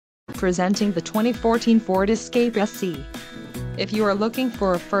presenting the 2014 Ford Escape SE. If you are looking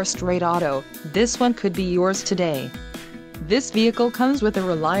for a first-rate auto, this one could be yours today. This vehicle comes with a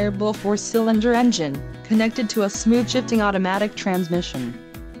reliable 4-cylinder engine, connected to a smooth-shifting automatic transmission.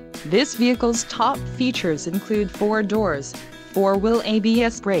 This vehicle's top features include 4 doors, 4-wheel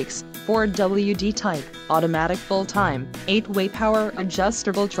ABS brakes, Ford WD type, automatic full-time, 8-way power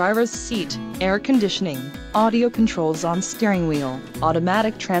adjustable driver's seat, air conditioning, audio controls on steering wheel,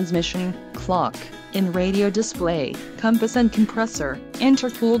 automatic transmission, clock, in-radio display, compass and compressor,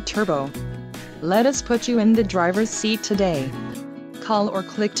 intercooled turbo. Let us put you in the driver's seat today. Call or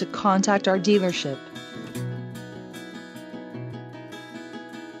click to contact our dealership.